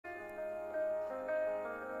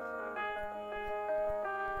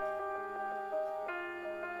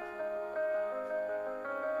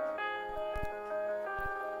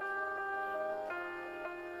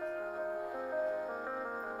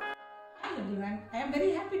everyone. I am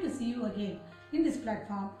very happy to see you again in this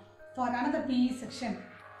platform for another PE section.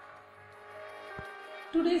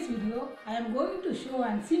 Today's video I am going to show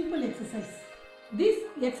a simple exercise. This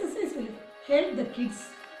exercise will help the kids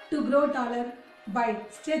to grow taller by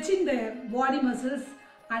stretching their body muscles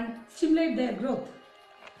and stimulate their growth.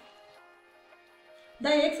 The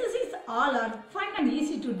exercises all are fun and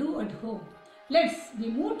easy to do at home. Let's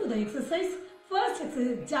move to the exercise. First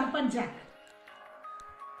exercise, jump and jack.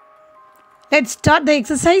 Let's start the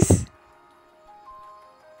exercise.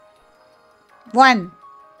 1,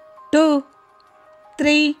 2,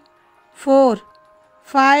 3, 4,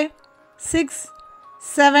 5, 6,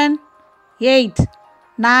 7, 8,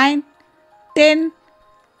 9, 10,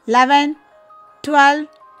 11, 12,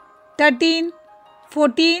 13,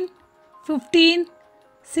 14, 15,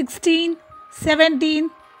 16, 17,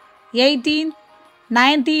 18,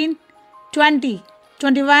 19, 20,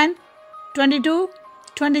 21, 22,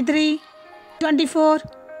 23, 24,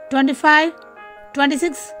 25,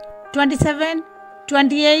 26, 27,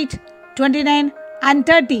 28, 29 and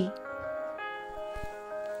 30.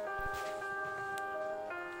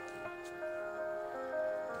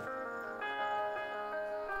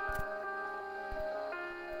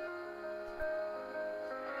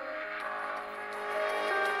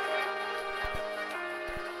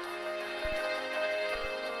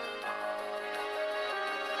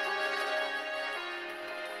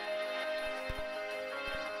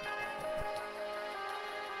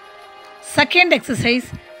 Second exercise,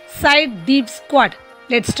 side deep squat.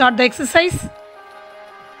 Let's start the exercise.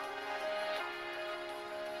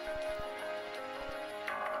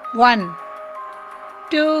 1,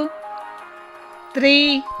 2,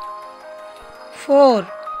 3, 4,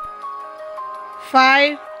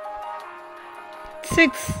 5,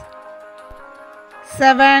 6,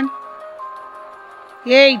 7,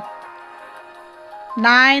 8,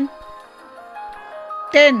 9,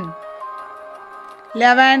 10,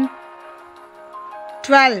 11,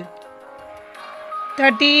 12,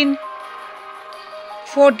 13,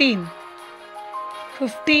 14,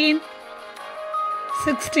 15,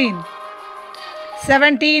 16,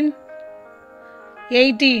 17,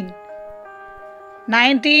 18,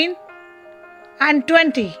 19 and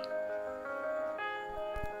 20.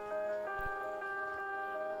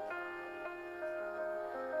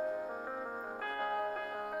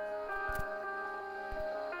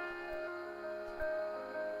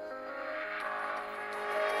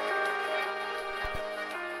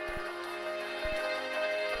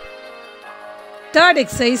 Third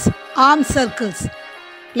exercise, arm circles.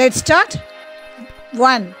 Let's start.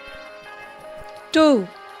 1, 2,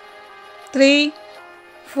 3,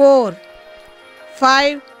 4,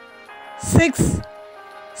 5, 6,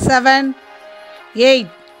 7, 8,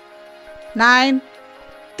 9,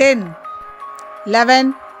 10,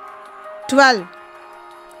 11, 12,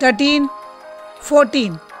 13,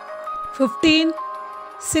 14, 15,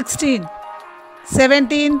 16,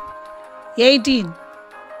 17, 18,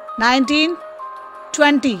 19,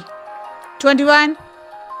 20, 21,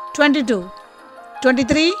 22,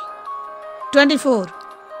 23, 24,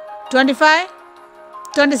 25,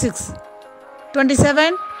 26,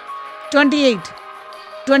 27, 28,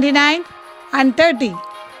 29 and 30.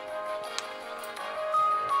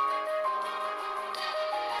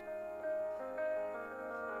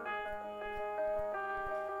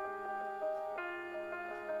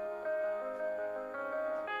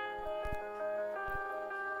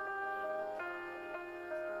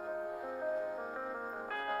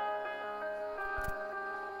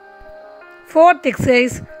 Fourth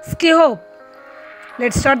exercise, ski hop.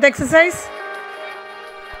 Let's start the exercise.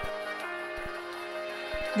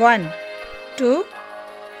 1, 2,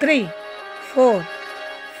 3, 4,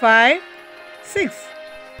 5, 6,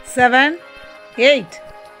 7, 8,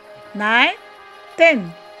 9,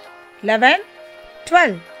 10, 11,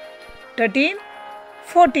 12, 13,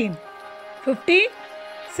 14, 15,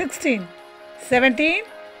 16, 17,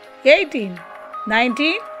 18,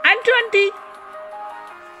 19 and 20.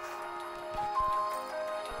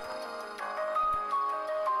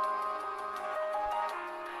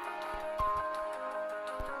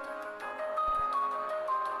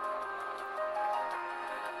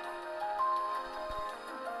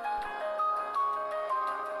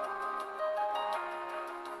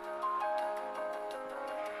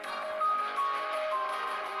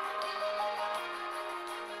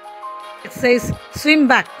 Exercise, swim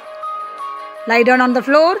back. Lie down on the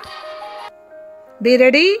floor. Be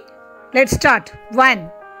ready. Let's start. 1,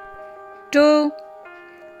 2,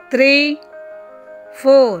 3,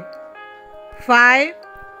 4, 5,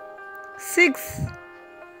 6,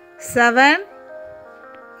 7,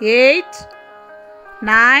 8,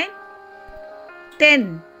 9,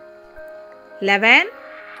 10, 11,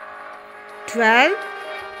 12,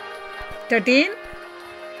 13,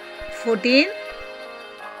 14,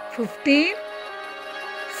 15,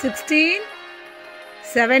 16,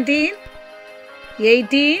 17,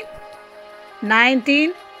 18,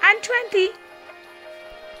 19 and 20.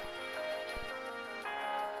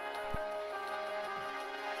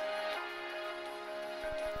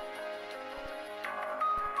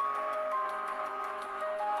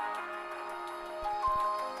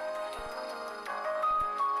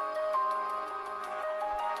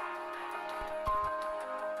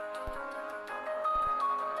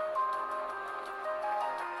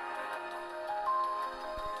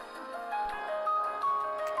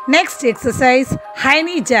 Next exercise, high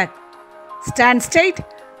knee jack. Stand straight,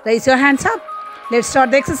 raise your hands up. Let's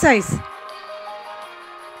start the exercise.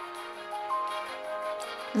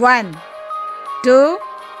 1, 2,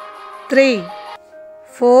 3,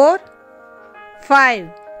 4, 5,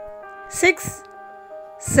 6,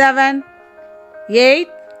 7, 8,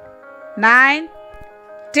 9,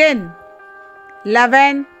 10,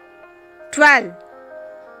 11, 12,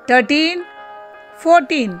 13,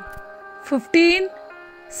 14, 15,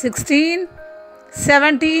 16,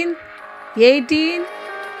 17, 18,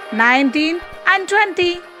 19 and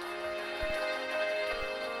 20.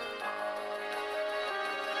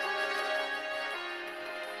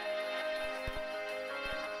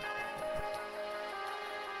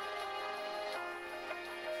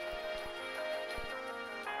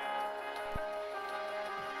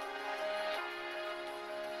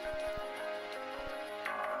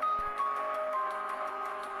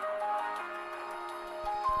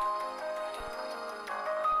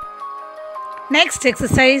 Next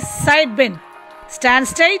exercise, side bend. Stand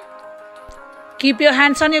straight. Keep your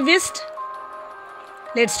hands on your wrist.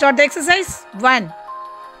 Let's start the exercise. 1,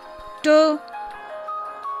 2,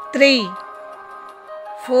 3,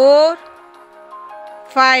 4,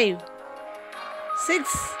 5,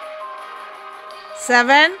 6,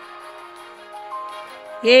 7,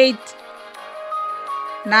 8,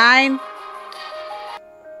 9,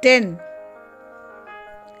 10,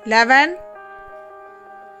 11,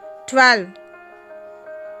 12,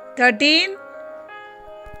 13,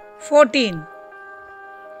 14,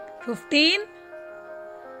 15,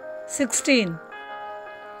 16,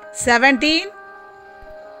 17,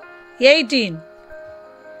 18,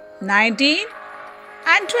 19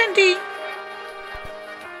 and 20.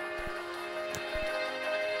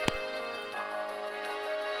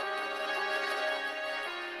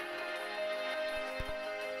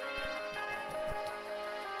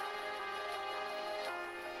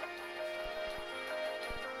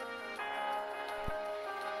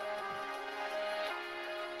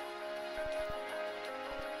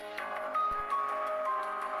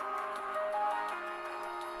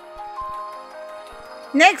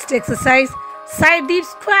 Next exercise, side deep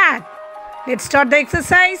squat. Let's start the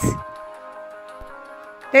exercise.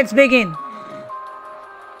 Let's begin.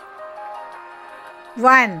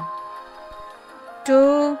 1,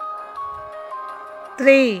 2,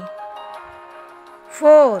 3,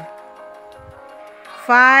 4,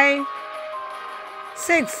 5,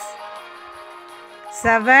 6,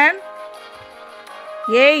 7,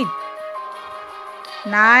 8,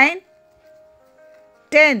 9,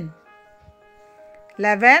 10,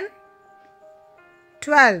 11,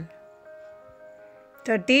 12,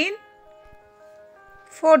 13,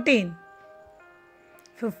 14,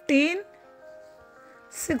 15,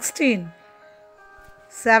 16,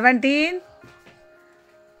 17,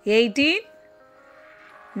 18,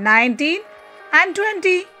 19 and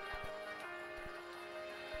 20.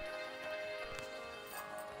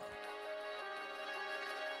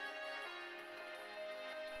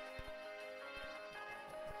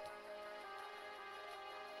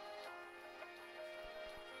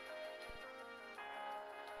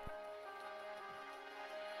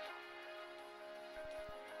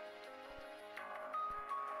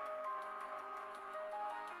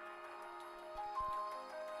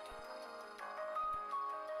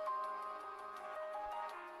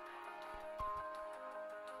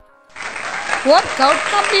 Workout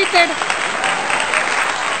completed.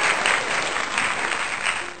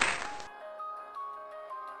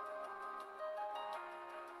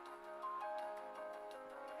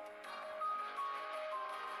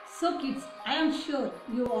 So kids, I am sure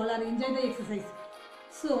you all are enjoying the exercise.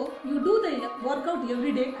 So you do the workout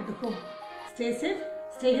every day at home. Stay safe,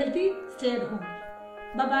 stay healthy, stay at home.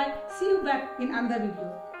 Bye bye. See you back in another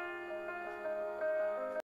video.